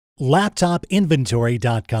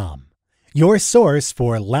LaptopInventory.com, your source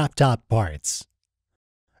for laptop parts.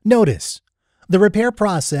 Notice, the repair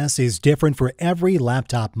process is different for every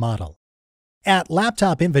laptop model. At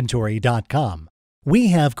LaptopInventory.com, we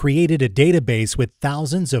have created a database with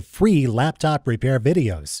thousands of free laptop repair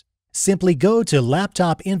videos. Simply go to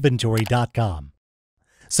LaptopInventory.com.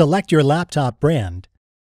 Select your laptop brand,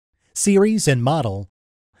 series and model,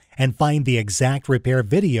 and find the exact repair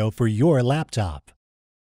video for your laptop.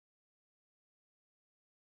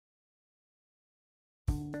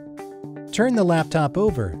 Turn the laptop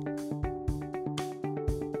over.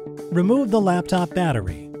 Remove the laptop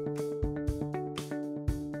battery.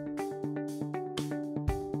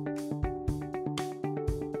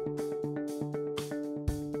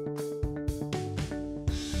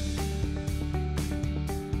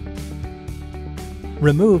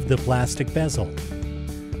 Remove the plastic bezel.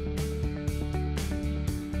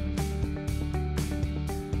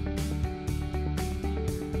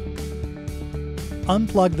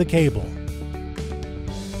 Unplug the cable.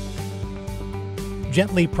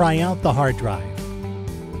 Gently pry out the hard drive.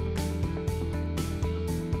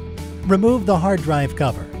 Remove the hard drive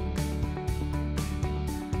cover.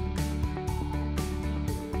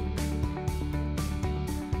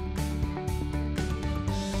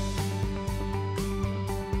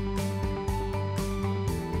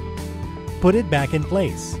 Put it back in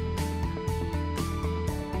place.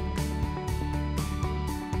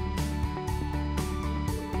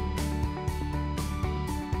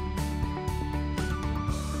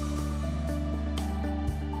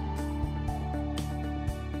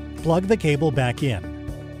 Plug the cable back in.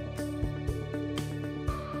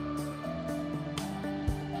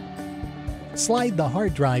 Slide the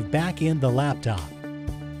hard drive back in the laptop.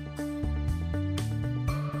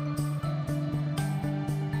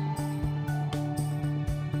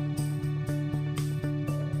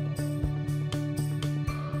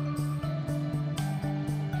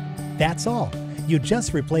 That's all. You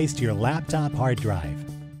just replaced your laptop hard drive.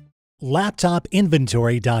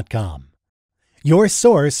 LaptopInventory.com, your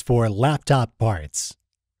source for laptop parts.